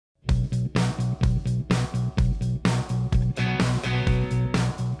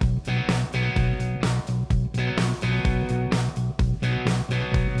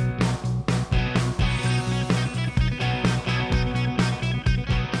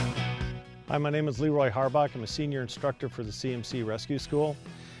Hi, my name is LeRoy Harbach. I'm a senior instructor for the CMC Rescue School.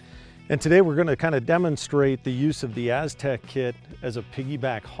 And today we're going to kind of demonstrate the use of the AZTEK kit as a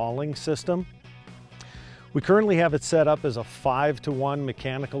piggyback hauling system. We currently have it set up as a 5-to-1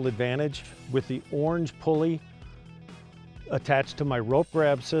 mechanical advantage with the orange pulley attached to my rope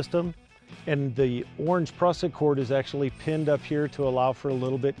grab system. And the orange prusik cord is actually pinned up here to allow for a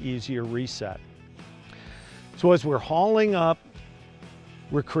little bit easier reset. So as we're hauling up,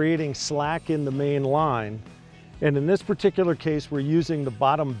 we're creating slack in the main line. And in this particular case, we're using the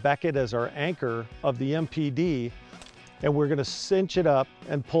bottom becket as our anchor of the MPD, and we're gonna cinch it up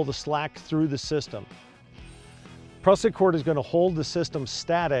and pull the slack through the system. Prusik cord is gonna hold the system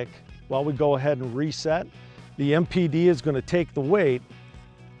static while we go ahead and reset. The MPD is gonna take the weight.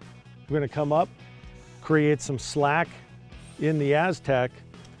 We're gonna come up, create some slack in the AZTEK,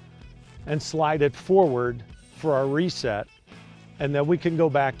 and slide it forward for our reset. And then we can go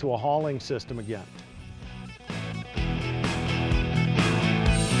back to a hauling system again.